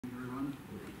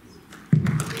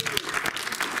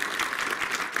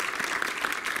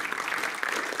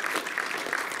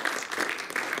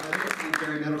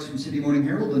Garry Maddox from Sydney Morning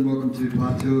Herald, and welcome to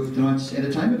part 2 of tonight's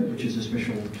entertainment, which is a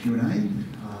special Q&A. I'd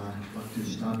like to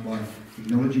start by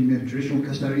acknowledging the traditional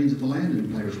custodians of the land and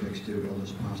pay respects to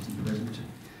elders past and present.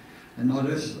 And I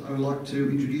would like to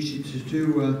introduce you to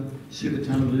two super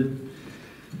talented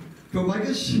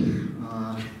filmmakers,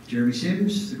 Jeremy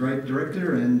Sims, the great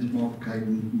director, and Michael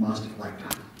Caton, masterful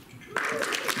actor.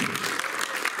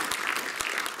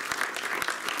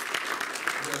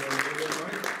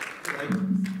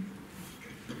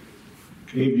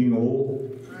 Evening all.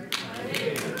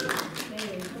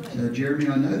 So Jeremy,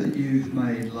 I know that you've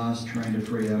made Last Train to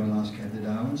Freo and Last Cab to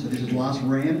Darwin, so this is Last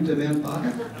Ram to Mount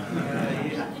Parker?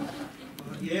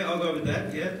 Yeah, I'll go with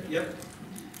that, yep.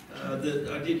 I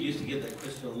did used to get that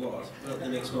question a lot, what the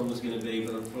next one was going to be,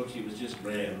 but unfortunately it was just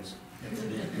RAMS.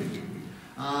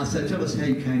 So tell us how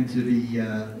you came to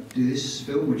do this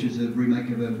film, which is a remake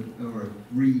of or a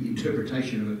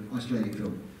reinterpretation of an Icelandic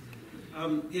film.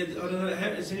 Yeah, I don't know,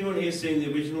 has anyone here seen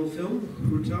the original film,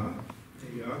 Hruta?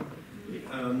 There you are.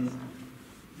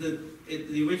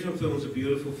 The original film is a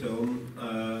beautiful film.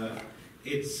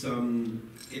 It's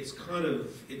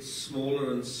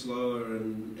smaller and slower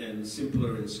and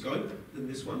simpler in scope than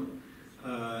this one,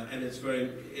 and it's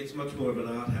much more of an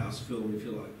art house film, if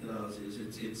you like, than ours is.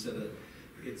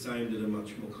 It's aimed at a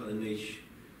much more kind of niche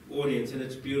audience, and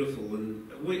it's beautiful. And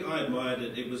I admired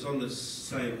it. It was on the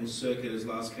same circuit as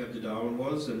Last Cab to Darwin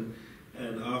was, and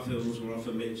our films were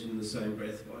often mentioned in the same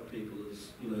breath by people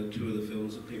as, you know, two of the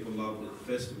films that people loved at the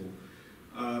festival.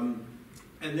 And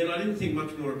then I didn't think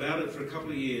much more about it for a couple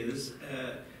of years,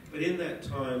 but in that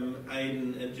time,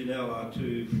 Aidan and Janelle, our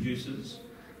two producers,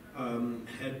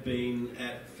 had been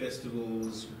at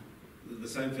festivals, the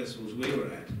same festivals we were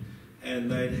at,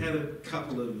 and they'd had a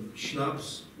couple of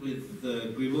schnapps with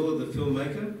Grimur, the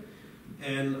filmmaker,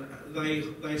 and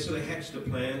they sort of hatched a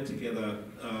plan together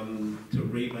to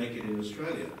remake it in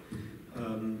Australia.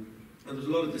 And there was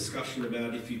a lot of discussion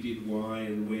about if you did why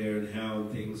and where and how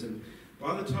and things. And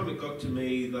by the time it got to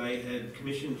me, they had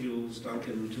commissioned Jules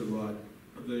Duncan to write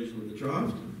a version of the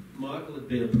draft. Michael had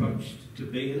been approached to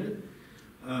be in it.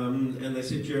 And they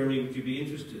said, Jeremy, would you be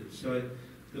interested? So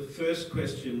the first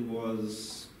question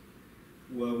was,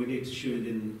 well, we need to shoot it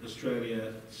in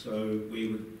Australia, so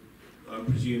I'm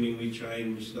presuming we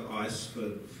change the ice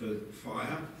for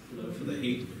fire, you know, for the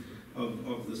heat of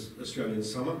the Australian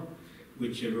summer,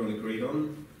 which everyone agreed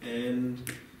on. And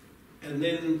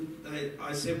then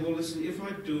I said, well, listen, if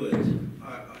I do it,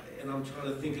 and I'm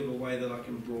trying to think of a way that I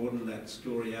can broaden that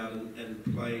story out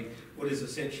and play what is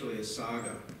essentially a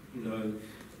saga, you know.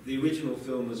 The original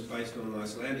film was based on an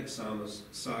Icelandic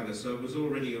saga, so it was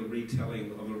already a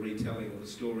retelling of a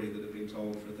story that had been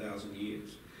told for 1,000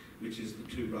 years, which is the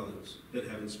two brothers that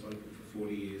haven't spoken for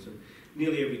 40 years. And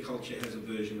nearly every culture has a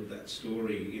version of that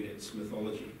story in its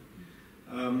mythology.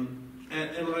 And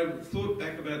I thought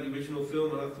back about the original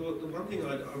film, and I thought the one thing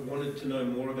I wanted to know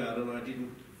more about, and I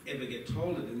didn't ever get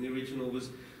told it in the original, was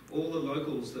all the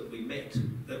locals that we met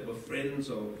that were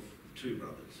friends of two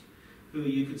brothers, who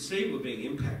you could see were being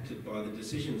impacted by the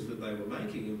decisions that they were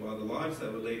making and by the lives they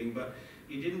were leading, but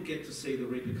you didn't get to see the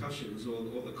repercussions or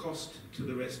the cost to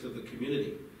the rest of the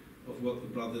community of what the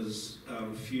brothers'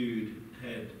 feud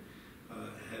had,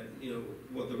 you know,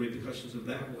 what the repercussions of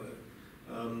that were.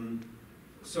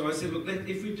 So I said, look,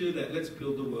 if we do that, let's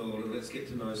build the world and let's get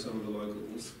to know some of the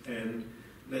locals and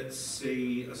let's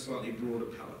see a slightly broader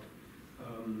palette.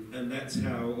 And that's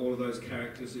how all of those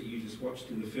characters that you just watched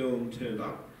in the film turned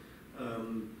up.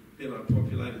 Then I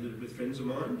populated it with friends of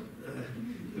mine,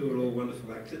 who are all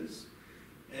wonderful actors.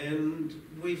 And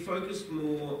we focused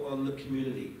more on the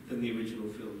community than the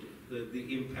original film did,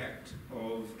 the impact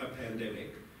of a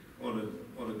pandemic on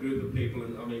a group of people.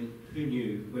 And I mean, who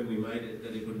knew when we made it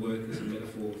that it would work as a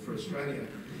metaphor for Australia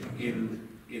in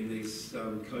these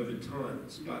COVID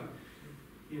times? But,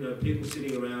 you know, people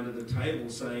sitting around at a table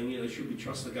saying, you know, should we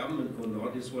trust the government or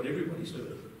not, is what everybody's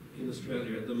doing in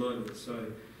Australia at the moment.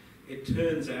 So it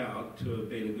turns out to have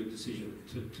been a good decision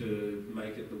to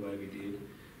make it the way we did.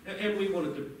 And we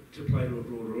wanted to play to a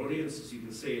broader audience. As you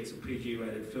can see, it's a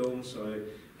PG-rated film, so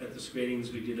at the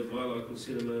screenings we did at my local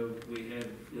cinema, we had,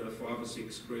 you know, 5 or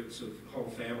 6 groups of whole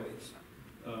families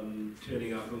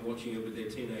turning up and watching it with their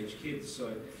teenage kids.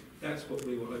 So that's what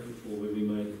we were hoping for when we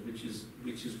made it, which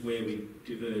is where we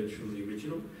diverged from the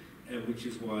original, and which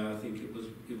is why I think it was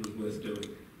worth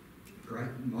doing. Great.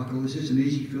 Michael, is this an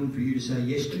easy film for you to say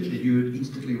yes to? Did you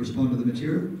instantly respond to the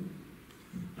material?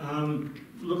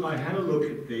 Look, I had a look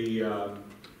at the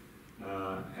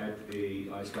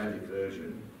Icelandic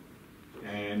version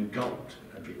and gulped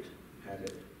a bit at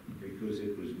it because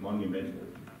it was monumental.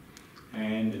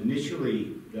 And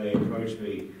initially they approached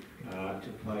me to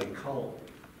play Cole.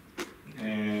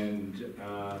 And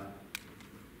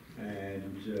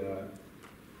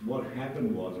what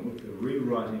happened was, with the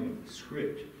rewriting of the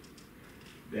script,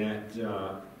 that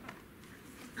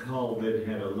Cole then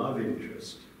had a love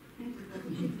interest.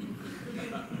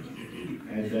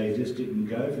 And they just didn't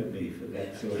go for me for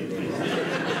that sort of thing. It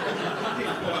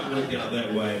didn't quite work out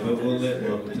that way, but we'll let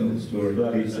Michael tell the story.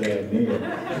 Bloody sad man.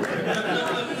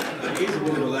 He's a bit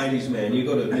of a ladies' man, you've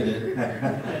got to admit it.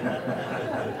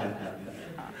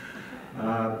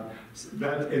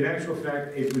 But in actual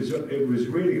fact, it was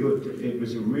really good. It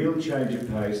was a real change of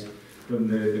pace from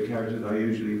the characters I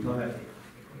usually play.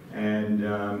 And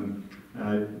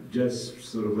just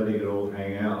sort of letting it all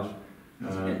hang out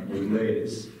with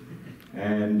Les.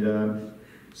 And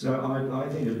so I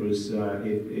think it was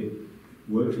it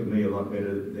worked for me a lot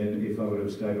better than if I would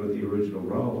have stayed with the original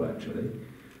role, actually,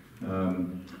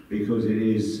 because it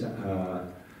is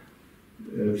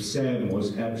Sam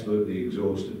was absolutely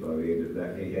exhausted by the end of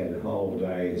that. He had whole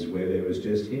days where there was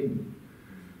just him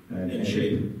and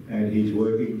sheep, and he's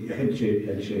working and sheep,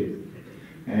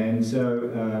 and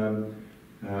so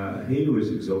he was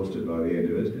exhausted by the end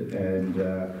of it,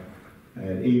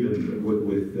 and even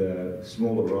with the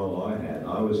smaller role I had,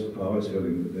 I was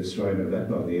feeling the strain of that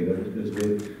by the end of it,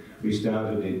 because we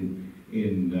started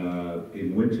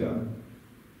in winter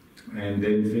and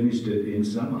then finished it in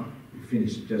summer. We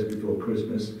finished just before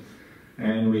Christmas,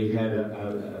 and we had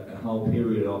a whole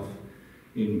period off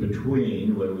in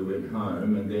between where we went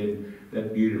home, and then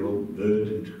that beautiful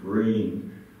verdant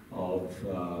green of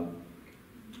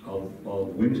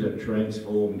winter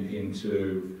transformed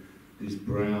into this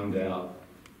browned out,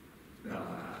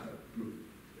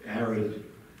 arid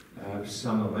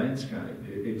summer landscape.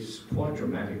 It's quite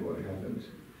dramatic what happens.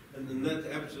 And that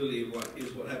absolutely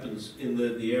what happens in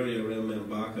the area around Mount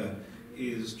Barker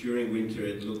is during winter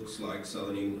it looks like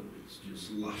southern England. It's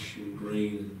just lush and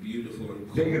green and beautiful and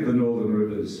cold. Think of the northern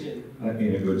rivers in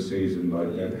a good season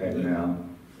like they've had now.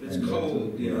 It's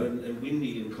cold, you know, and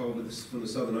windy and cold from the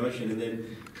Southern Ocean, and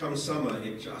then come summer,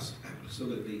 it just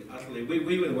absolutely, utterly...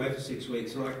 We went away for 6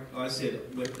 weeks, and I said,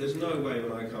 well, there's no way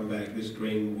when I come back, this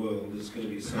green world is going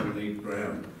to be suddenly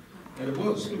brown. And it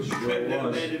was. It was straight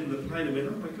down there into the plane, and went,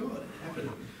 oh my God, it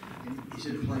happened. And is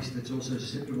it a place that's also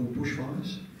susceptible to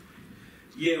bushfires?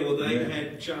 Yeah, well, they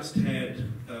had just had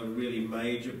a really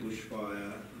major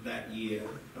bushfire that year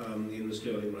in the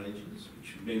Stirling Ranges,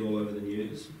 which had been all over the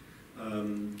news.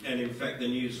 And in fact, the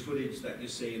news footage that you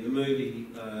see in the movie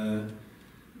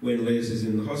when Les is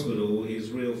in the hospital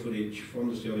is real footage from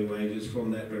the Stirling Ranges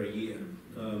from that very year.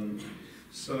 And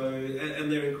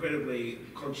they're incredibly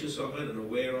conscious of it and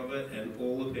aware of it, and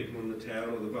all the people in the town,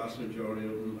 or the vast majority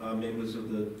of them, are members of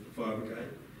the fire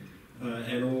brigade.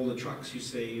 And all the trucks you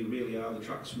see really are the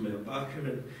trucks from Mount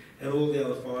Barker, and all the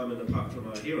other firemen, apart from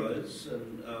our heroes,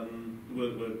 and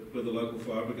were the local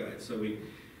fire brigade. So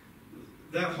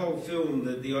that whole film,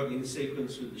 the opening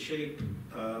sequence with the sheep,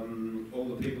 all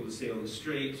the people you see on the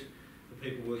street, the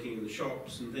people working in the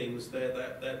shops and things,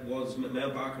 that was,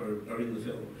 Mount Barker are in the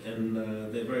film, and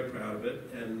they're very proud of it,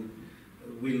 and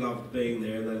we loved being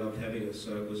there and they loved having us,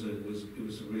 so it was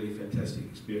a really fantastic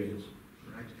experience.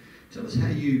 Right. Tell us how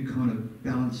you kind of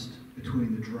balanced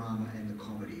between the drama and the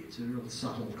comedy. It's a real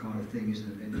subtle kind of thing,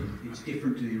 isn't it? And it's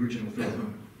different to the original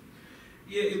film.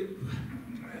 Yeah,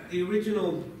 the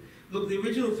original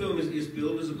film is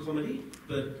billed as a comedy,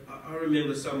 but I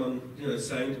remember someone,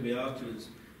 saying to me afterwards,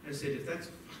 they said, if that's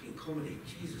fucking comedy,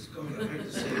 Jesus God, I hate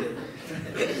to see that.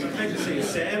 I hate to see a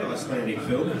sad Icelandic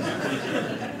film.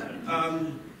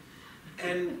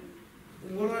 And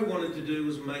what I wanted to do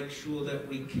was make sure that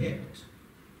we kept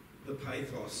the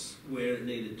pathos where it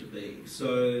needed to be.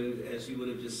 So, as you would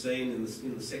have just seen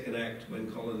in the second act,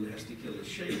 when Colin has to kill his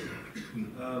sheep,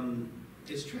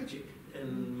 it's tragic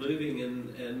and moving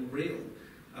and real.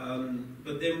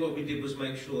 But then what we did was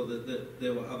make sure that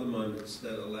there were other moments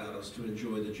that allowed us to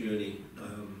enjoy the journey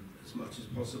as much as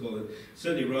possible. And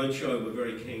certainly Roadshow were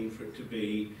very keen for it to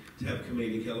have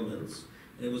comedic elements.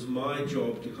 And it was my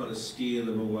job to kind of steer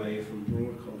them away from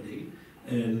broad comedy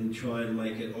and try and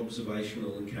make it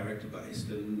observational and character-based,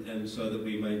 and so that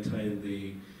we maintained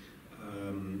the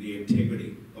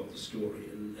integrity of the story.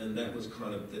 And that was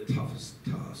kind of the toughest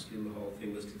task in the whole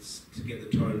thing, was to get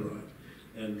the tone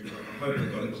right. And I hope I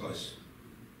got it close.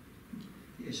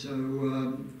 Yeah,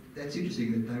 so that's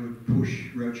interesting that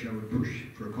Roadshow would push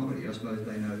for a comedy. I suppose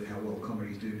they know how well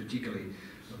comedies do, particularly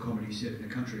a comedy set in the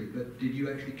country. But did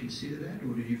you actually consider that,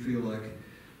 or did you feel like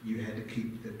you had to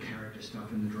keep the character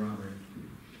stuff in the drama?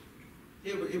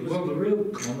 Yeah, it was. Well, the real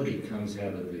comedy comes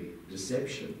out of the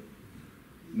deception.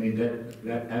 I mean,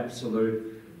 that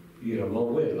absolute you know, while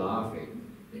we're laughing,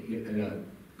 you know,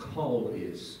 Cole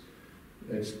is,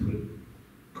 let's put it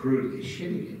crudely,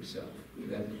 shitting himself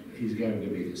that he's going to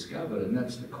be discovered, and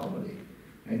that's the comedy.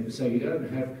 And so you don't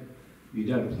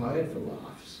play it for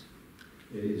laughs.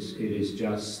 It is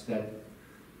just that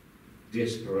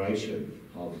desperation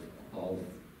of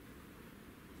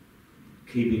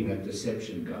keeping that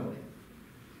deception going.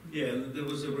 Yeah, and there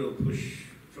was a real push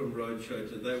from Roadshow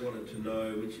that they wanted to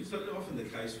know, which is often the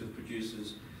case with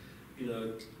producers, you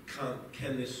know,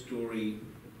 can this story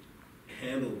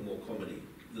handle more comedy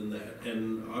than that?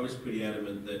 And I was pretty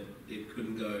adamant that it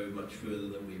couldn't go much further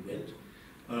than we went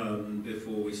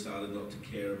before we started not to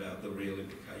care about the real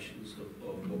implications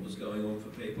of what was going on for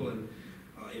people. And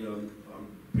you know, I'm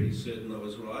pretty certain I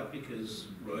was right, because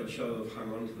Roadshow have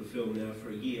hung on to the film now for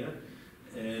a year,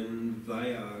 and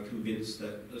they are convinced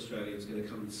that Australians are going to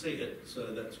come and see it.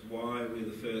 So that's why we're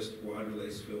the first wide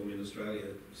release film in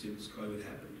Australia since COVID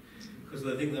happened, because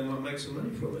they think they might make some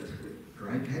money from it.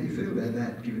 Great. How do you feel about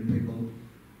that, given people,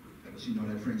 obviously not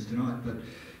our friends tonight, but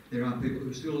there are people who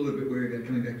are still a little bit wary about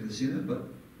coming back to the cinema, but,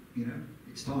 you know,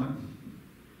 it's time.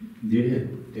 Yeah,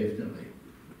 definitely.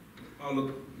 Oh,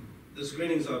 look, the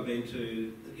screenings I've been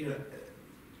to, you know,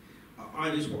 I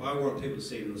want people to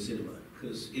see it in the cinema,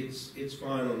 because it's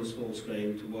fine on the small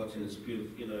screen to watch, and it's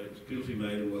beautiful, you know, it's beautifully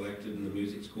made and well acted, and the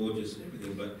music's gorgeous and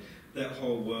everything. But that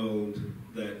whole world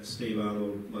that Steve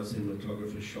Arnold, my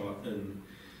cinematographer, shot, and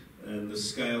the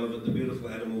scale of it, the beautiful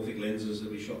anamorphic lenses that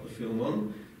we shot the film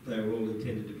on, they were all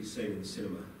intended to be seen in the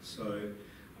cinema. So,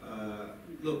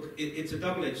 look, it's a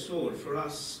double-edged sword. For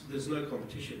us, there's no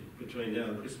competition between now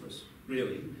and Christmas,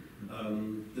 really.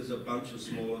 There's a bunch of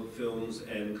smaller films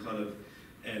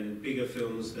and bigger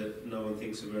films that no one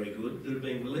thinks are very good that are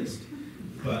being released.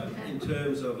 But in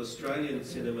terms of Australian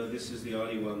cinema, this is the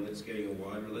only one that's getting a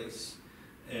wide release.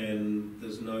 And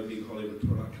there's no big Hollywood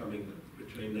product coming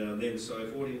between now and then. So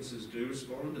if audiences do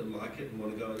respond and like it and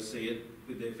want to go and see it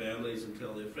with their families and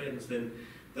tell their friends, then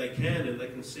they can, and they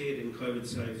can see it in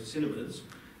COVID-safe cinemas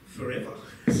forever.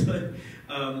 So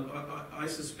I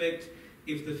suspect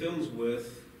if the film's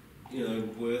worth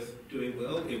doing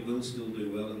well, it will still do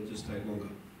well. It'll just take longer.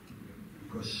 Of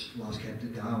course, Last Cab to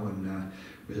Darwin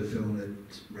was a film that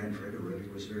ran forever, really.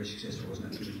 It was very successful,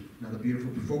 wasn't it? Another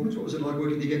beautiful performance. What was it like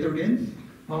working together again?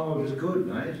 Oh, it was good,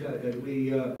 mate.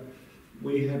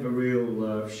 We have a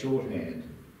real shorthand,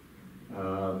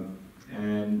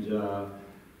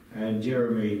 and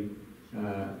Jeremy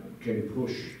can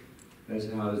push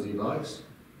as hard as he likes,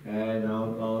 and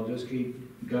I'll just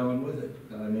keep going with it.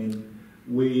 I mean,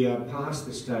 we are past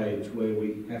the stage where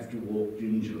we have to walk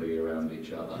gingerly around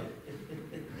each other.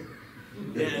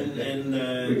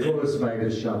 We call a spade a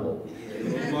shovel.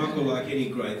 Well, Michael, like any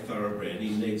great thoroughbred,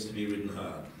 he needs to be ridden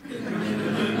hard.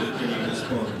 And he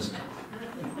responds.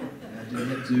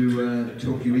 Did you have to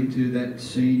talk you into that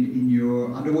scene in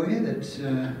your underwear? Mate,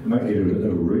 it was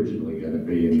originally going to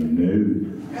be in the nude.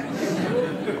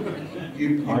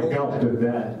 I gulped at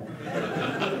that.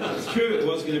 It's true, it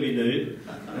was going to be nude.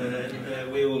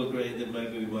 We all agreed that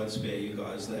maybe we might spare you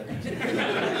guys that.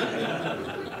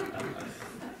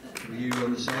 Were you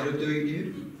on the side of doing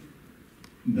nude?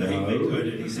 No, he vetoed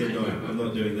it. He said, no, I'm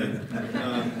not doing that.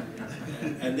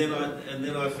 And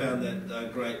then I found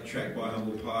that great track by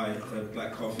Humble Pie,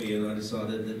 Black Coffee, and I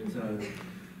decided that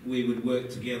we would work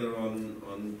together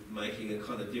on making a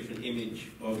kind of different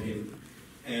image of him.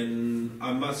 And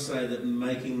I must say that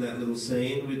making that little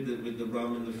scene with the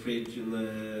rum in the fridge and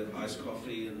the iced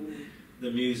coffee and the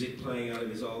music playing out of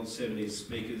his old 70s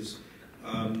speakers,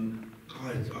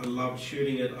 I loved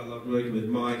shooting it. I loved working with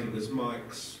Mike. It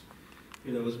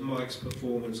was Mike's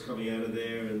performance coming out of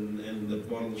there, and the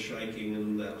bottle shaking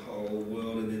and that whole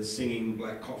world, and then singing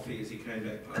Black Coffee as he came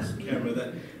back past the camera.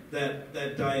 That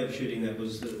day of shooting that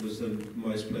was the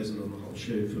most pleasant on the whole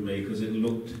shoot for me, because it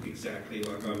looked exactly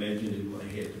like I imagined in my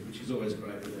head, which is always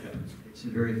great when it happens. It's a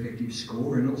very effective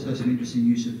score, and also some interesting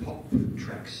use of pop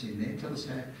tracks in there. Tell us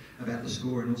about the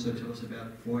score, and also tell us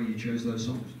about why you chose those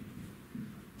songs.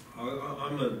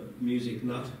 I'm a music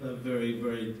nut, a very,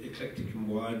 very eclectic and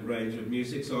wide range of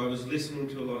music. So I was listening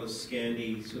to a lot of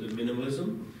Scandi sort of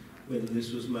minimalism when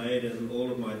this was made, and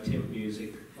all of my temp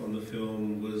music on the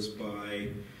film was by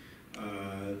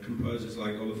composers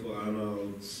like Olafur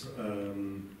Arnalds.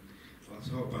 There's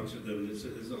a whole bunch of them.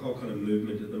 There's a whole kind of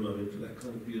movement at the moment for that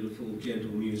kind of beautiful,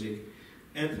 gentle music.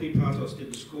 Anthony Partos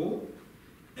did the score,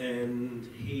 and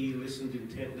he listened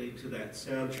intently to that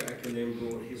soundtrack and then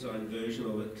brought his own version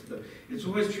of it. It's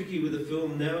always tricky with a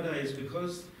film nowadays,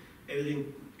 because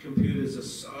computers are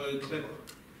so clever.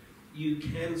 you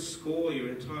can score your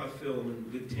entire film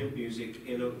with temp music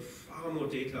in a far more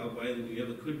detailed way than you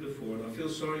ever could before. And I feel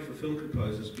sorry for film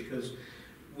composers, because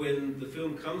when the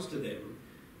film comes to them,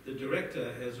 the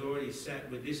director has already sat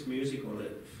with this music on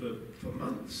it for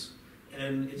months.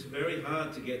 And it's very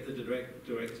hard to get the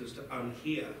directors to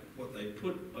unhear what they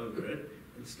put over it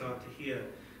and start to hear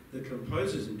the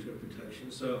composer's interpretation.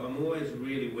 So I'm always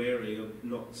really wary of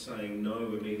not saying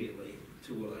no immediately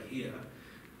to what I hear,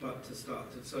 but to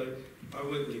start to. So I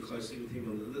work really closely with him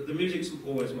on the music's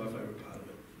always my favourite part of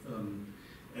it.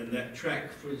 And that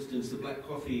track, for instance, the Black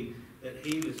Coffee that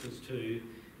he listens to,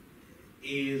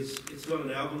 it's not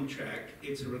an album track,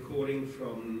 it's a recording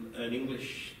from an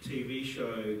English TV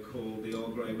show called The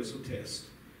Old Grey Whistle Test.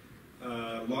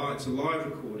 It's a live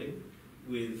recording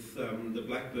with the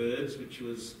Blackbirds, which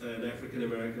was an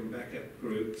African-American backup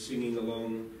group singing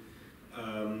along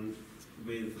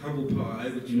with Humble Pie,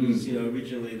 which was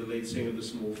originally the lead singer of the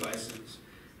Small Faces.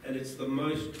 And it's the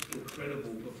most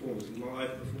incredible performance,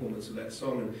 live performance of that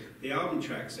song. And the album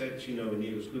track's actually nowhere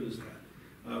near as good as that.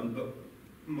 But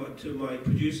to my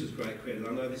producer's great credit,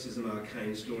 I know this is an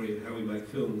arcane story of how we make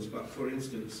films, but for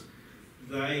instance,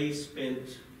 they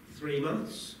spent 3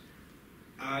 months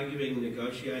arguing,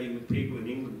 negotiating with people in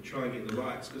England to try and get the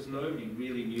rights, because nobody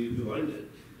really knew who owned it.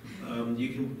 You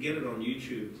can get it on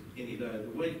YouTube any day of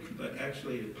the week, but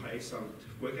actually to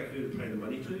work out who to pay the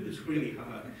money to is really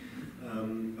hard.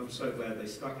 I'm so glad they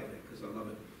stuck at it, because I love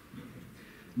it.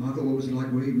 Michael, what was it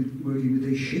like working with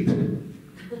these sheep?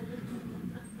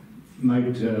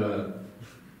 Mate,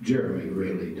 Jeremy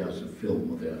really does a film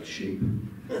without sheep.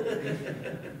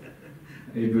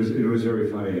 It was very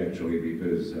funny, actually,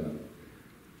 because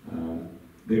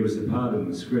there was a part in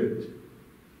the script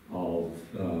of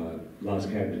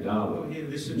Last Cab to Darwin. Oh yeah,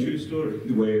 this is a true story.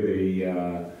 Where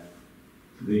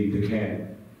the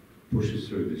cab pushes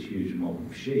through this huge mob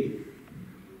of sheep,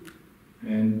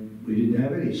 and we didn't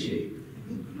have any sheep.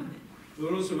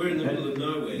 We're in the middle of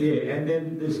nowhere. Yeah, and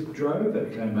then this drover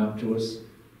came up to us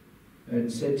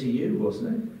and said to you, wasn't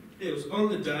it? Yeah, it was on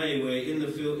the day where in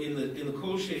the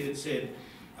call sheet it said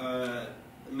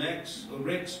Rex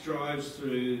drives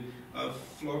through a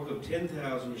flock of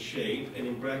 10,000 sheep, and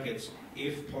in brackets,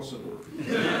 if possible.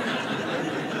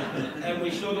 And we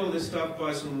shot all this stuff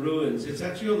by some ruins. It's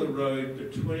actually on the road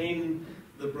between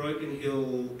the Broken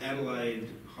Hill Adelaide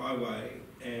Highway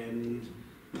and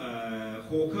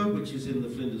Hawker, which is in the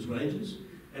Flinders Ranges,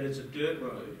 and it's a dirt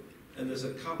road, and there's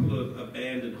a couple of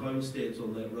abandoned homesteads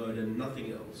on that road and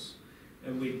nothing else.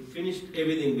 And we finished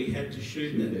everything we had to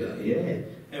shoot that day.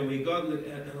 Yeah. And we got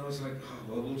and I was like, oh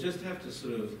well, we'll just have to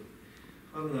sort of,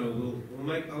 I don't know,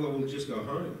 we'll just go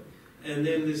home. And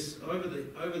then this over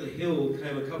the hill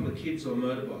came a couple of kids on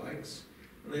motorbikes,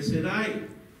 and they said, hey,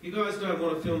 you guys don't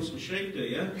want to film some sheep, do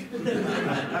you? And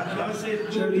I said,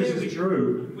 well, so yeah, this is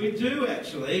true. We do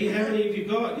actually. How many have you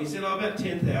got? And he said, oh, about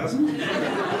 10,000.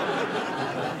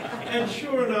 And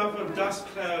sure enough, a dust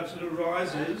cloud sort of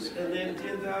rises, and then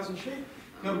 10,000 sheep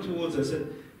come towards us.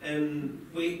 And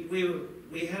we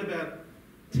had about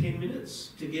 10 minutes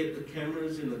to get the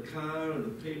cameras in the car and the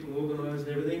people organised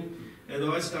and everything. And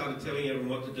I started telling everyone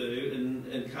what to do,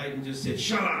 and Caton just said,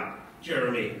 shut up,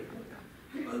 Jeremy,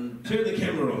 and turn the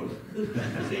camera on.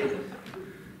 That's it.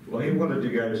 Well, he wanted to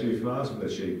go too fast with the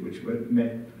sheep, which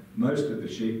meant most of the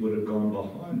sheep would have gone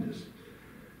behind us.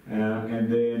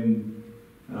 And then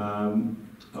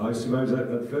I suppose that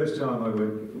the first time I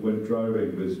went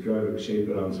droving was droving sheep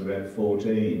when I was about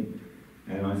 14,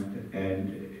 and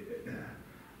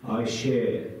I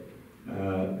share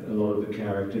a lot of the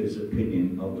characters'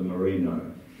 opinion of the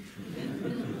merino.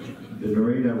 The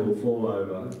merino will fall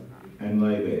over and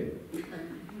lay there,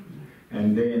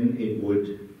 and then it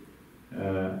would.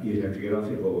 You'd have to get off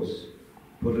your horse,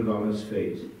 put it on its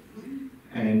feet,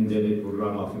 and then it would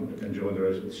run off and join the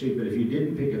rest of the sheep. But if you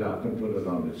didn't pick it up and put it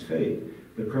on its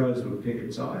feet, the crows would pick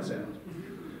its eyes out.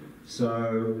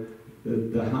 So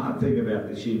the hard thing about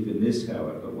the sheep in this,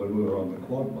 however, when we were on the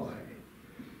quad bike,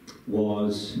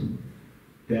 was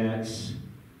that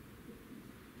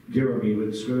Jeremy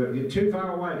would scream, "You're too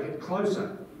far away, get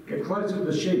closer to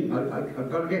the sheep. I've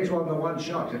got to get you on the one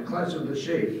shot, get closer to the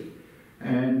sheep."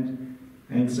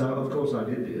 And so, of course, I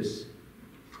did this,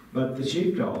 but the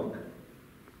sheepdog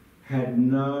had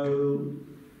no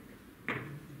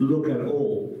look at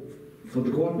all for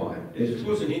the quad bike. It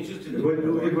wasn't interested in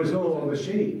it was all on the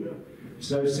sheep.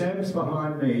 So Sam's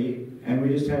behind me, and we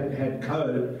just had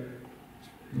code,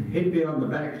 hit me on the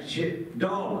back, shit,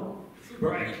 dog,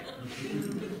 break.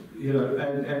 You know,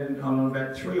 and on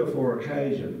about 3 or 4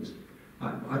 occasions,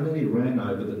 I nearly ran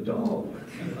over the dog.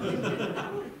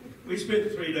 We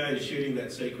spent 3 days shooting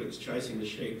that sequence, chasing the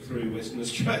sheep through Western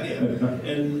Australia,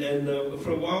 and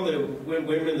for a while there, when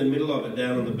we were in the middle of it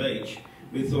down on the beach,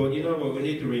 we thought, you know what, we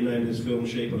need to rename this film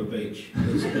Sheep on a Beach.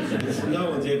 No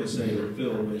one's ever seen a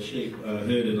film where sheep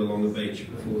herded along a beach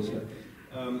before. So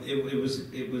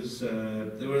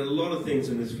there were a lot of things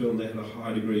in this film that had a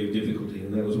high degree of difficulty,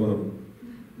 and that was one of them.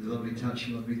 There's a lovely touch,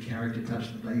 a lovely character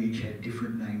touch that they each had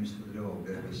different names for the dog.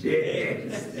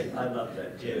 Yes, I love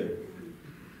that too.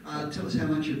 Tell us how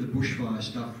much of the bushfire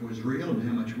stuff was real and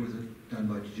how much was it done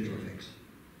by digital effects?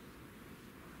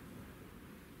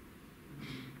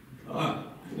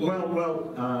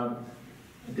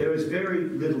 There was very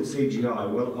little CGI.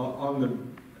 Well,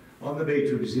 on the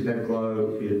beach, when you see that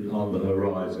glow on the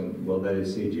horizon, well, that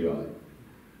is CGI.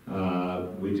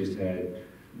 We just had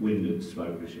wind and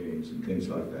smoke machines and things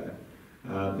like that.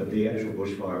 But the actual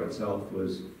bushfire itself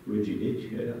was rigid,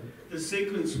 yeah. The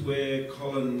sequence where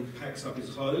Colin packs up his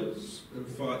clothes and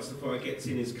fights the fire, gets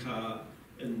in his car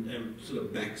and sort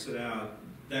of backs it out,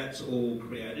 that's all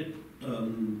created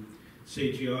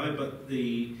CGI, but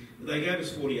they gave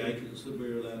us 40 acres that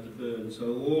we were allowed to burn,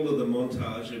 so all of the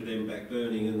montage of them back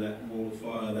burning in that wall of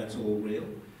fire, that's all real.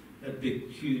 That big,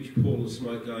 huge pool of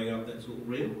smoke going up, that's all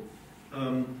real.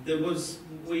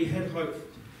 We had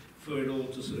hoped for it all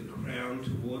to sort of crown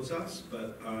towards us,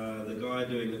 but the guy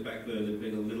doing the backburn had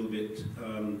been a little bit,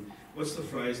 what's the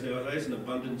phrase nowadays? An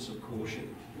abundance of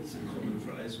caution. It's a common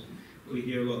phrase we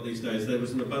hear a lot these days. There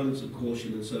was an abundance of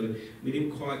caution, and so we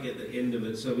didn't quite get the end of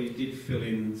it, so we did fill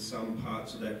in some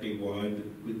parts of that big wide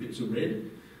with bits of red.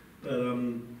 But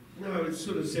no, it's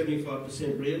sort of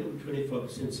 75% real and 25%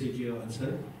 CGI, I'd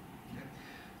say.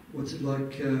 What's it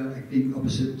like acting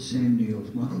opposite Sam Neill,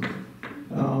 Michael?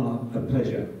 Oh, a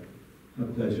pleasure. A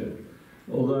pleasure.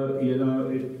 Although, you know,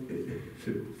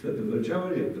 for the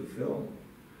majority of the film,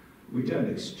 we don't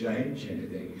exchange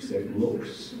anything except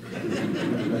looks.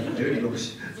 Dirty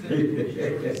looks.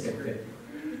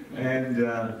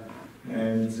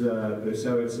 and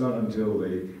so it's not until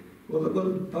well,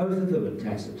 both of them are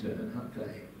taciturn, aren't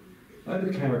they?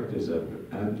 Both characters are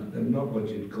not what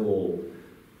you'd call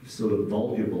sort of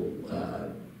voluble.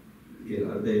 You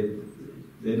know,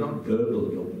 they're not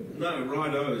verbal at all. No,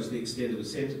 righto is the extent of a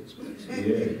sentence,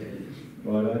 basically. Yeah,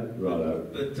 righto.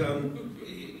 But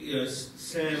you know,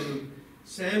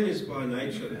 Sam is by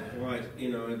nature quite, you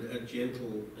know, a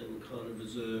gentle and kind of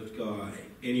reserved guy.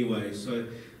 Anyway, so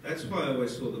that's why I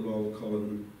always thought the role of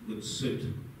Colin would suit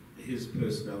his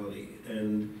personality,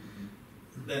 and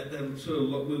that sort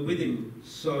of we're with him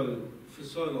for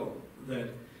so long that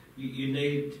you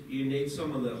need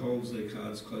someone that holds their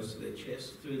cards close to their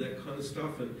chest through that kind of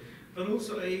stuff, but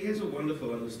also he has a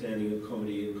wonderful understanding of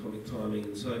comedy and comic timing,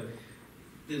 and so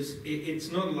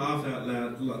it's not laugh out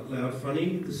loud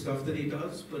funny, the stuff that he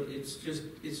does, but it's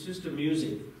just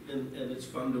amusing and it's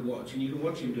fun to watch, and you can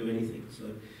watch him do anything. So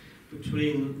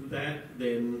between that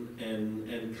then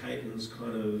and Caton's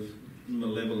kind of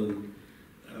malevolent,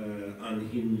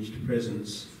 unhinged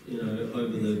presence, you know,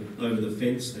 over the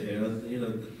fence there, you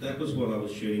know, that was what I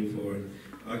was shooting for, and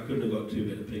I couldn't have got two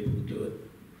better people to do it.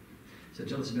 So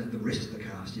tell us about the rest of the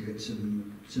cast. You've got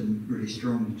some really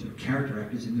strong sort of character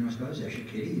actors in there, I suppose. Asher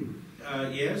Keddie.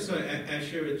 Yeah, so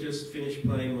Asher had just finished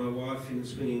playing my wife in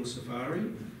Swinging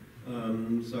Safari.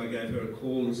 So I gave her a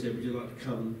call and said, would you like to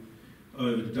come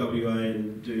over to WA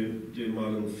and do my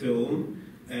little film?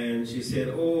 And she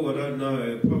said, oh, I don't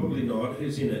know, probably not.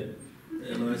 Who's in it?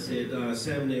 And I said,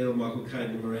 Sam Neill, Michael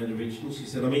Caton, and Miranda Richmond. She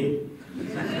said, I'm in.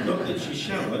 Not that she's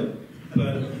shallow,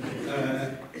 but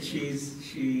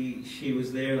she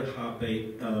was there in a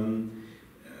heartbeat.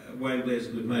 Wayne Blair's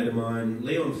a good mate of mine.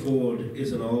 Leon Ford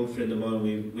is an old friend of mine.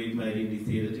 We've made indie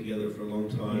theatre together for a long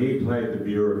time. He played the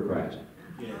bureaucrat.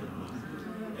 Yeah,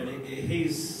 and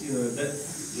he's, you know,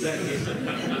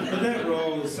 but that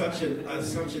role is such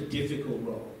a difficult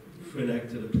role for an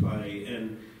actor to play,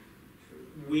 and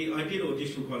I did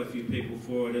audition quite a few people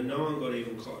for it, and no one got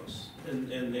even close.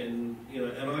 And then, you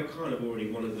know, and I kind of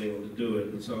already wanted Leon to do it,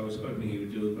 and so I was hoping he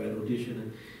would do a great audition.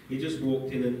 And he just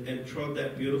walked in and trod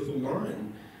that beautiful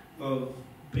line of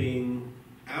being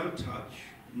out of touch,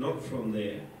 not from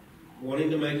there, wanting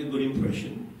to make a good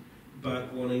impression,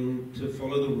 but wanting to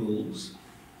follow the rules.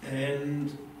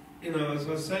 And, you know, as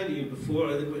I was saying to you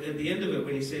before, at the end of it,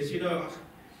 when he says, you know,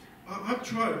 I've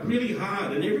tried really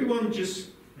hard, and everyone just,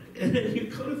 and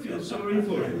you kind of feel sorry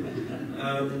for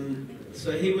him.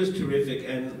 So he was terrific,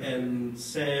 and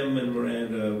Sam and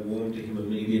Miranda warmed to him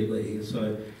immediately.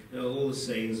 So, you know, all the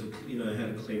scenes of, you know, how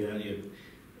to clean out your,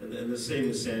 and the scene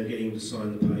with Sam getting him to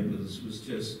sign the papers was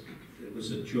just it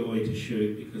was a joy to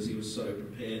shoot because he was so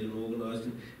prepared and organised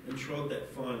and trod that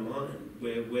fine line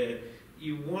where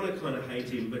you want to kind of hate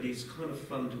him, but he's kind of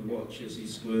fun to watch as he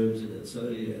squirms in it. So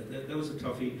yeah, that was a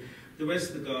toughie. The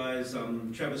rest of the guys,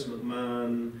 Travis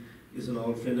McMahon is an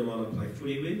old friend of mine I play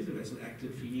footy with, who hasn't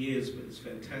acted for years, but it's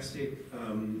fantastic.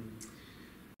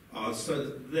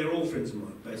 So they're all friends of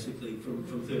mine, basically, from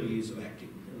 30 years of acting.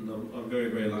 And I'm very,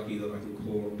 very lucky that I can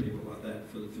call on people like that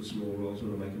for small roles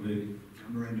when I make a movie.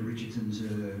 Miranda Richardson's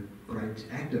a great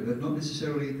actor, but not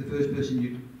necessarily the first person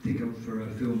you'd think of for a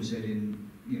film set in,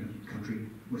 country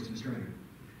Western Australia.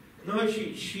 No,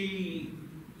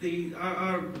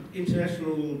 our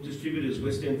international distributors,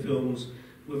 West End Films,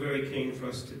 were very keen for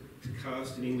us to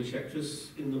cast an English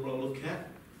actress in the role of Kat,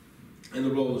 and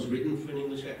the role was written for an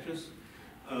English actress.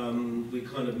 We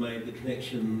kind of made the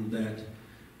connection that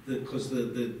because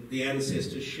the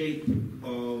ancestor sheep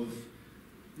of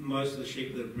most of the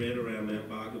sheep that are bred around Mount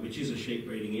Barker, which is a sheep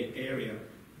breeding area,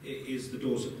 is the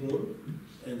Dorset horn.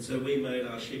 And so we made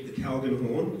our sheep the Calgon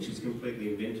horn, which is completely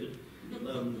invented.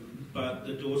 But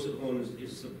the Dorset horn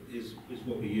is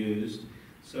what we used.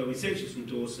 So we said she's from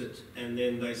Dorset, and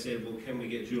then they said, well, can we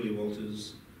get Julie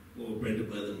Walters or Brenda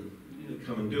Blethen to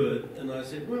come and do it? And I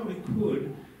said, well, we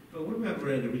could, but what about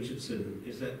Miranda Richardson?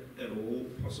 Is that at all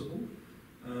possible?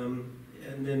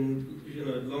 And then,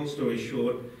 long story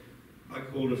short, I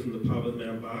called her from the pub at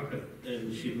Mount Barker,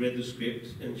 and she'd read the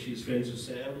script, and she's friends with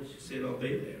Sam, and she said, I'll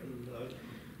be there. And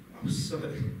I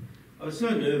was so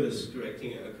nervous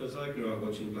directing her, because I grew up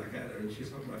watching Blackadder, and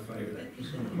she's like my favourite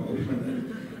actress on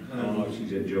the whole.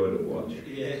 She's enjoyed to watch.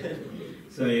 Yeah.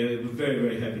 So yeah, we're very,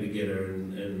 very happy to get her,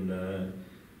 and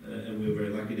we were very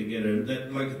lucky to get her.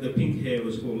 The pink hair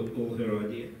was all her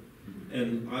idea.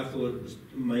 And I thought it was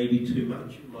maybe too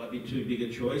much, it might be too big a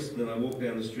choice. And then I walked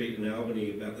down the street in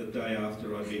Albany about the day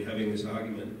after I'd been having this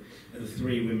argument, and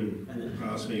 3 women walked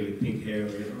past me with pink hair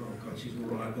and went, oh God, she's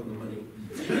right on the money.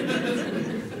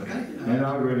 And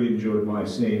I really enjoyed my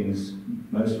scenes,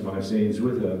 most of my scenes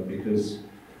with her, because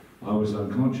I was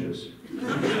unconscious.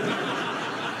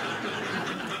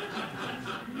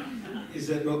 Is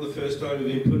that not the first time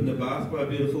you've been put in a bath by a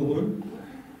beautiful woman?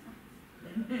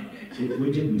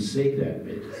 We didn't see that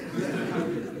bit.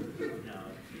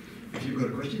 If you've got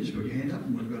a question, just put your hand up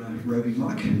and we've got a roving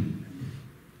mic.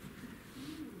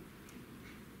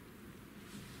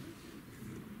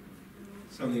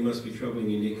 Something must be troubling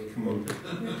you, Nick. Come on.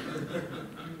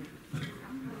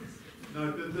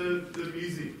 No, the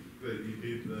music that you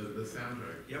did, the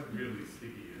soundtrack, yep. Really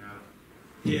sticky.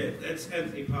 Yeah, that's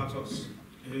Anthony Partos,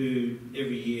 who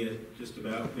every year just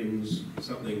about wins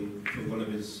something for one of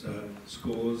his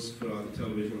scores for either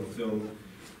television or film.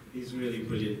 He's a really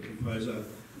brilliant composer.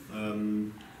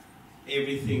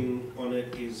 Everything on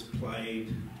it is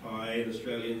played by an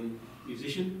Australian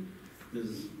musician.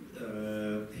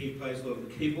 He plays a lot of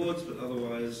the keyboards, but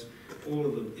otherwise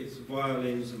it's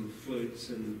violins and flutes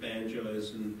and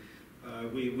banjos, and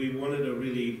we wanted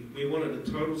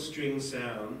a total string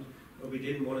sound, but we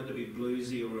didn't want it to be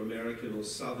bluesy or American or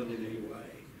Southern in any way.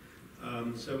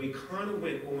 So we kind of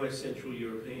went almost Central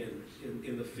European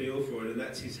in the feel for it, and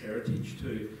that's his heritage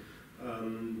too.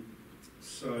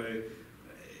 So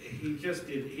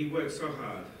he worked so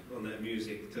hard on that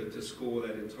music to score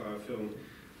that entire film.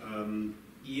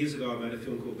 Years ago I made a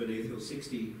film called Beneath Hill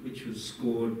 60, which was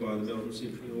scored by the Melbourne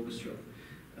Symphony Orchestra,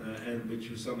 and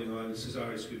which was something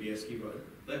Cesare Skubieski wrote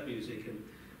that music, and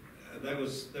that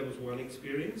was one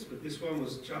experience. But this one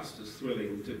was just as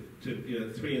thrilling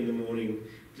to 3 in the morning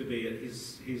to be at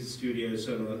his studio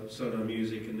Sonar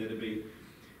Music, and there to be.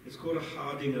 It's called a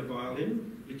Hardinger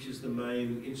violin, which is the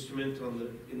main instrument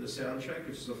in the soundtrack,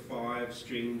 which is a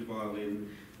 5-stringed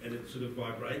violin, and it sort of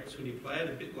vibrates when you play it,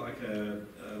 a bit like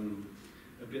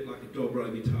a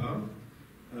dobro guitar.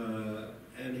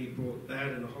 And he brought that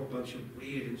and a whole bunch of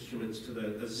weird instruments to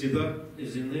a zither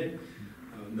is in there.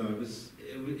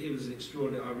 It was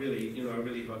extraordinary. I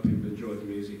really hope people enjoyed the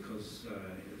music, because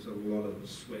there's a lot of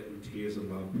sweat and tears and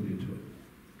love put into it.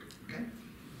 Okay.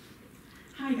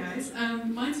 Hi guys,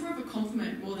 mine's more of a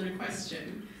compliment more than a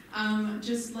question.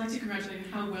 Just like to congratulate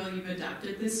you how well you've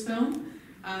adapted this film.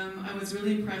 I was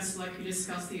really impressed, like you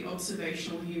discussed the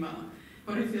observational humour,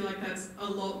 but I feel like that's a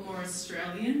lot more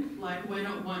Australian. Like, we're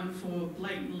not one for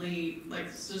blatantly, like,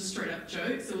 just straight up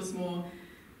jokes. It was more,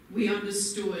 we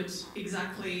understood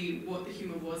exactly what the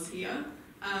humour was here.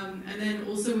 And then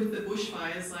also with the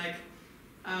bushfires, like,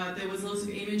 there was lots of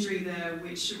imagery there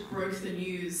which broke the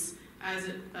news as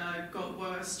it got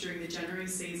worse during the January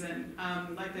season.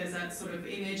 Like, there's that sort of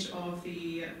image of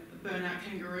the burnout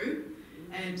kangaroo,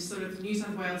 and sort of New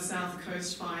South Wales South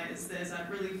Coast fires. There's that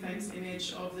really famous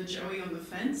image of the Joey on the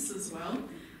fence as well.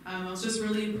 I was just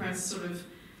really impressed sort of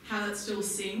how that still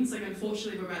sings. Like,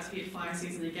 unfortunately, we're about to hit fire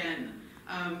season again,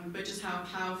 but just how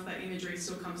powerful that imagery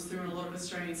still comes through, and a lot of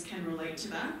Australians can relate to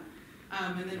that.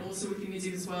 And then also with the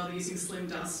music as well, using Slim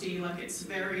Dusty, like it's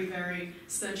very, very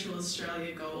Central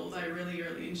Australia gold. I really,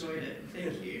 really enjoyed it.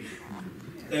 Thank you.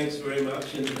 Thanks very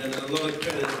much, and a lot of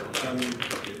credit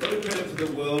for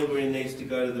the world where he needs to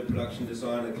go to the production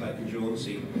designer, Clayton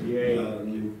Jauncey. Yeah.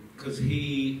 Because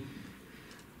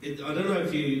I don't know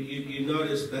if you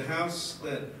noticed, the house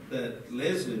that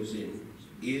Les lives in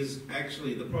is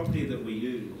actually the property that we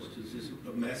used. Is this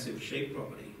a massive sheep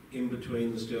property in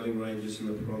between the Stirling Ranges and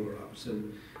the Paronga Ups,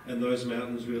 and those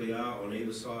mountains really are on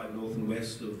either side, north and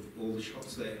west of all the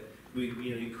shots there.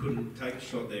 You couldn't take a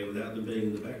shot there without them being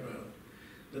in the background.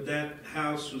 But that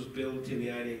house was built in the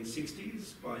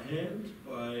 1860s by hand,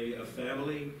 by a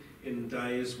family in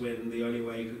days when the only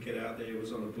way you could get out there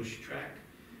was on a bush track.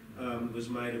 It was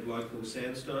made of local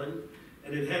sandstone,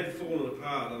 and it had fallen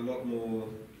apart a lot more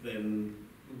than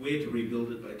we had to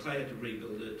rebuild it, but Clay had to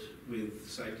rebuild it with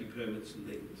safety permits and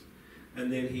things.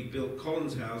 And then he built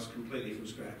Colin's house completely from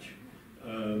scratch.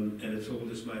 And it's all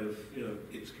just made of,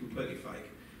 it's completely fake.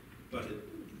 But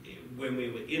when we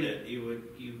were in it, you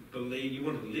believed, you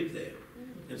wanted to live there.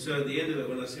 And so at the end of it,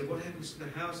 when I said, what happens to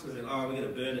the house? And they went, oh, we're going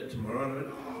to burn it tomorrow. And I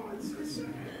went, oh, it's so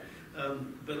sad.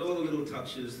 But all the little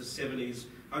touches, the 70s,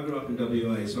 I grew up in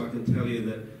WA, so I can tell you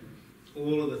that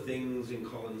all of the things in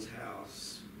Colin's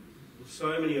house,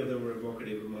 so many of them were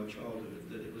evocative of my childhood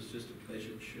that it was just a pleasure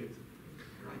to shoot.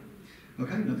 Right.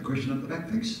 Okay, another question up the back,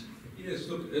 thanks. Yes,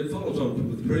 look, it follows on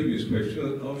with the previous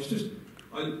question. I was just,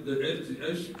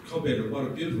 as commented, what a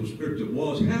beautiful script it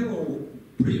was. How long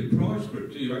prior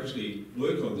script do you actually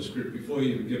work on the script before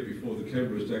you even get before the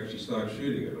cameras to actually start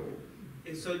shooting it all?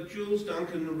 Yeah, so Jules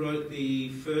Duncan wrote the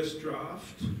first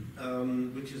draft,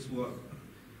 which is what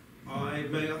I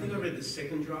made. I think I read the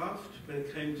second draft when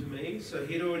it came to me. So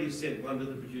he'd already sent one to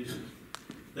the producers.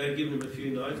 They'd given him a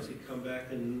few notes. He'd come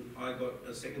back and I got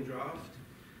a second draft.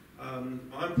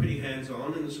 I'm pretty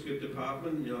hands-on in the script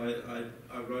department.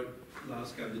 I wrote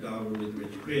Last Cab to Darwin with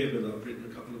Rich Cribb, and I've written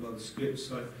a couple of other scripts.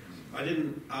 So I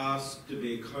didn't ask to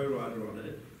be a co-writer on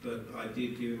it, but I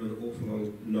did give him an awful lot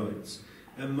of notes.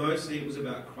 And mostly it was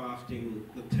about crafting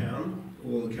the town,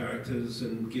 all the characters,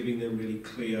 and giving them really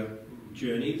clear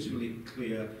journeys, really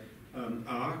clear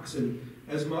arcs. And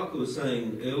as Michael was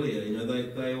saying earlier,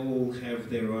 they all have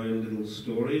their own little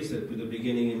stories that with a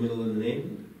beginning, a middle, and an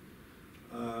end.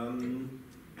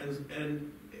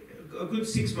 And a good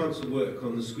 6 months of work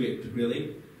on the script,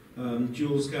 really.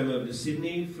 Jules came over to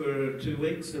Sydney for 2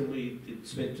 weeks, and we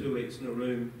spent 2 weeks in a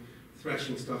room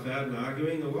thrashing stuff out and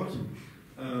arguing a lot.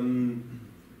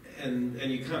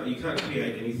 And you can't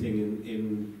create anything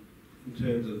in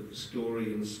terms of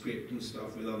story and script and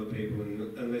stuff with other people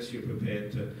unless you're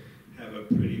prepared to have a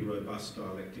pretty robust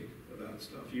dialectic about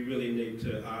stuff. You really need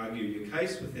to argue your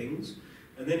case for things,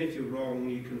 and then if you're wrong,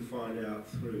 you can find out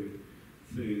through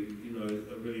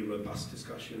a really robust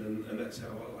discussion, and that's how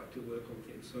I like to work on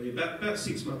things. So about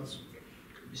 6 months.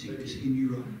 Is he a new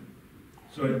writer?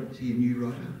 Sorry? Is he a new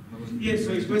writer? Yeah,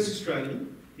 so he's West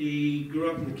Australian. He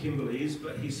grew up in the Kimberleys,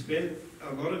 but he spent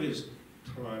a lot of his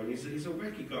time, he's a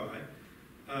wacky guy.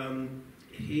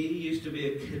 He used to be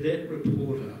a cadet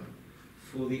reporter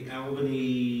for the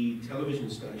Albany television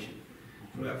station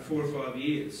for about 4 or 5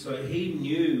 years. So he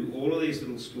knew all of these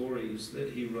little stories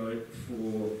that he wrote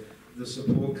for the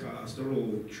support cast are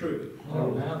all true.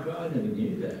 Oh, how good. I never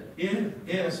knew that.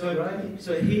 Yeah. So, Great.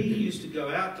 so he used to go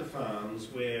out to farms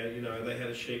where, they had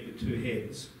a sheep with 2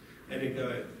 heads. And he'd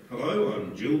go, hello,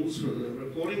 I'm Jules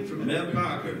reporting from Mount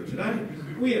Barker. And today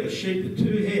we have a sheep with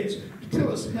 2 heads.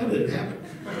 Tell us, how did it happen?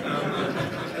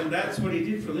 And that's what he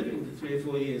did for a living for 3 or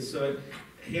 4 years. So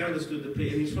he understood and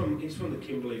he's from the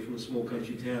Kimberley, from a small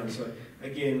country town. So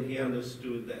again, he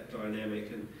understood that dynamic.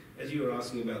 And as you were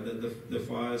asking about the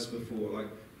fires before,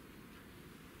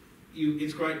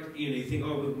 it's great. You think,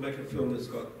 oh, we'll make a film that's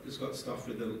got stuff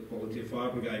with the volunteer fire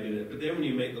brigade in it. But then when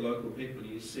you meet the local people,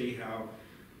 you see how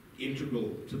integral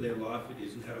to their life it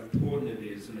is, and how important it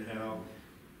is, and how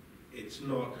it's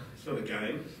not a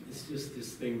game. It's just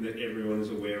this thing that everyone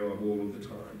is aware of all of the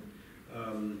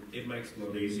time. It makes it a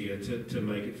lot easier to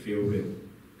make it feel real.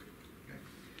 Okay.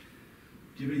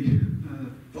 Do you have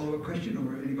any follow-up question,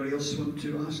 or anybody else want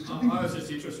to ask something? I was just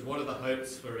interested, what are the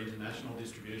hopes for international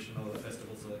distribution of the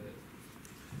festival circuit?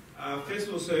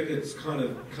 Festival circuit's kind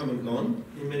of come and gone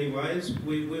in many ways.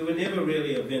 We were never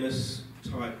really a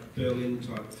Venice-type,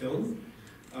 Berlin-type film.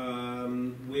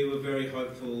 We were very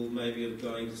hopeful maybe of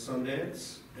going to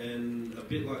Sundance, and a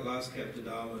bit like Last Cab to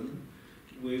Darwin,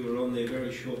 we were on their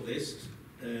very short list,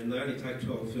 and they only take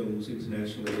 12 films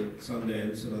internationally at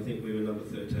Sundance, and I think we were number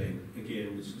 13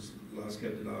 again, which was Last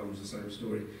Cab to Darwin was the same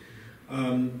story.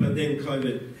 But then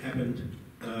COVID happened.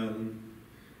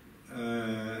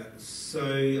 So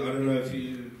I don't know if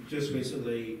you, just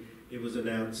recently it was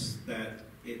announced that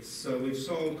so we've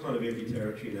sold kind of every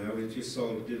territory now. We've just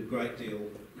did a great deal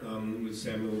with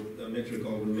Samuel,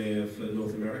 Metro-Goldwyn-Mayer for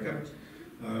North America.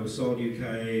 We sold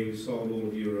UK, we sold all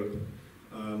of Europe.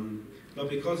 But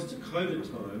because it's a COVID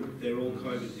time, they're all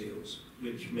COVID deals,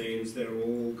 which means they're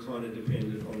all kind of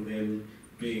dependent on them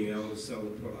being able to sell the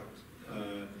product.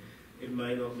 It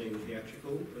may not mean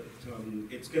theatrical, but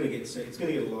it's going to get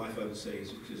a life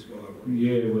overseas, which is what I want.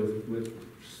 Yeah, with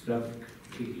stuff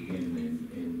kicking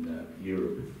in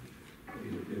Europe,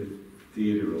 the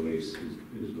theatre release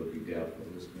is looking doubtful,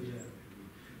 isn't it? Yeah.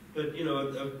 But you know,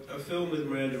 a film with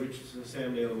Miranda Richardson,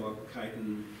 Sam Neill, and Michael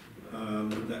Caton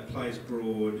that plays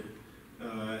broad.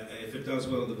 If it does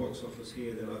well at the box office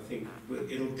here, then I think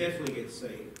it'll definitely get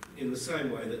seen. In the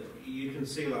same way that you can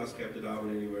see Last Cab to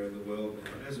Darwin anywhere in the world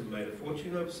now. It hasn't made a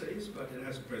fortune overseas, but it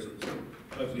has a presence.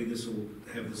 Hopefully this will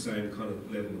have the same kind of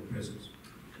level of presence.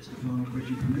 Just a final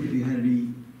question from me. Have you had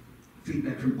any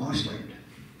feedback from Iceland?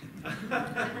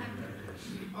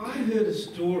 I heard a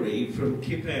story from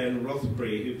Kipan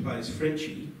Rothbury, who plays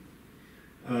Frenchie,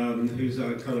 who's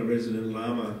our kind of resident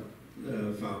llama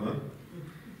farmer.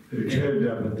 Who turned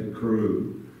up at the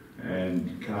crew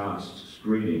and cast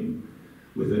screening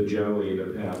with a joey in a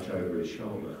pouch over his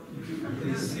shoulder.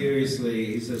 Seriously,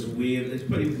 he's as weird. It's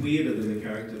pretty weirder than the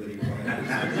character that he plays.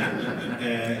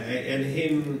 And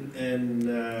him and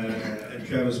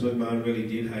Travis McMahon really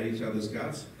did hate each other's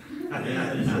guts,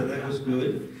 and so that was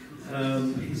good.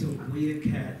 He's a weird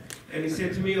cat, and he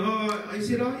said to me, oh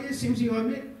yeah, Simsy, I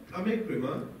met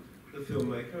Grimmer, the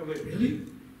filmmaker. I went, really?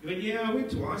 He went, yeah, I went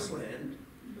to Iceland,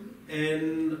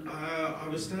 and I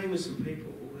was staying with some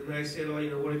people. And they said, oh,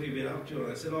 you know, what have you been up to?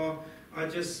 And I said, oh, I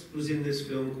just was in this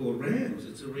film called RAMS.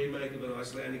 It's a remake of an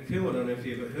Icelandic film. I don't know if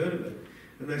you ever heard of it.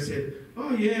 And they said,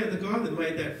 oh, yeah, the guy that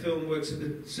made that film works at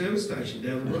the service station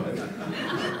down the road.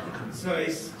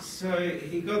 So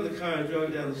he got in the car and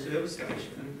drove down the service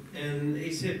station. And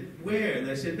he said, where? And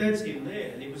they said, that's him there.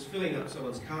 And he was filling up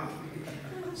someone's car.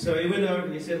 So he went over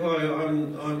and he said, hi,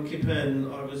 I'm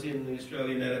Kipan. I was in the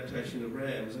Australian adaptation of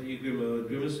RAMS. Are you Grimmer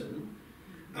Grimmerson?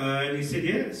 And he said,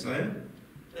 yes, I am.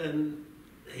 And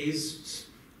he's,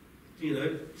 you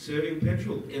know, serving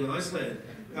petrol in Iceland.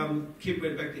 Kip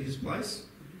went back to his place.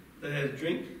 They had a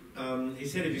drink. He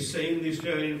said, have you seen the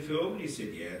Australian film? He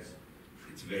said, yes.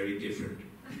 It's very different.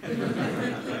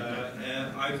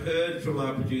 I've heard from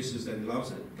our producers that he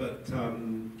loves it, but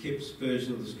Kip's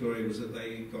version of the story was that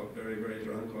they got very, very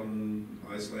drunk on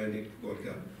Icelandic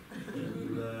vodka.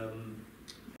 And,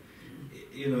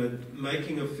 you know,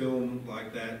 making a film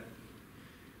like that,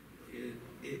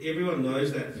 everyone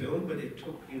knows that film, but it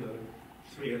took, you know,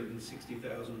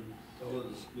 $360,000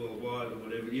 worldwide or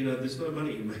whatever. You know, there's no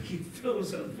money in making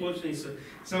films, unfortunately. So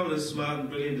someone as smart and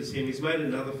brilliant as him, he's made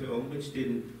another film which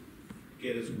didn't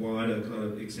get as wider kind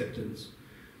of acceptance.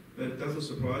 But it doesn't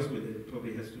surprise me that it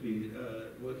probably has to be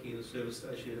working in a service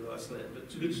station in Iceland. But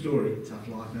it's a good story. Tough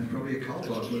life, man. Probably a cold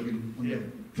life working on the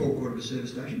forecourt of a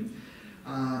service station.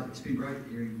 It's been great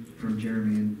hearing from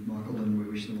Jeremy and Michael, and we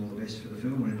wish them all the best for the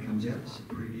film when it comes out. It's a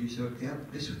preview, so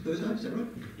out this Thursday, is that right?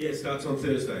 Yeah, it starts on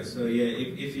Thursday. So yeah,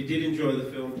 if you did enjoy the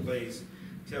film, please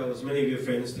tell as many of your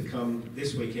friends to come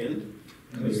this weekend.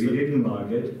 If you didn't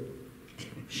like it,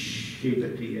 keep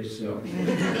it to yourself.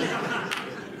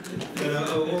 But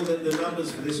all the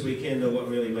numbers for this weekend are what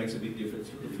really makes a big difference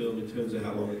for the film in terms of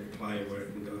how long it can play and where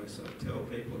it can go. So tell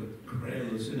people to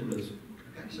cram the cinemas.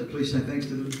 Okay, so please say thanks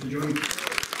to them for joining.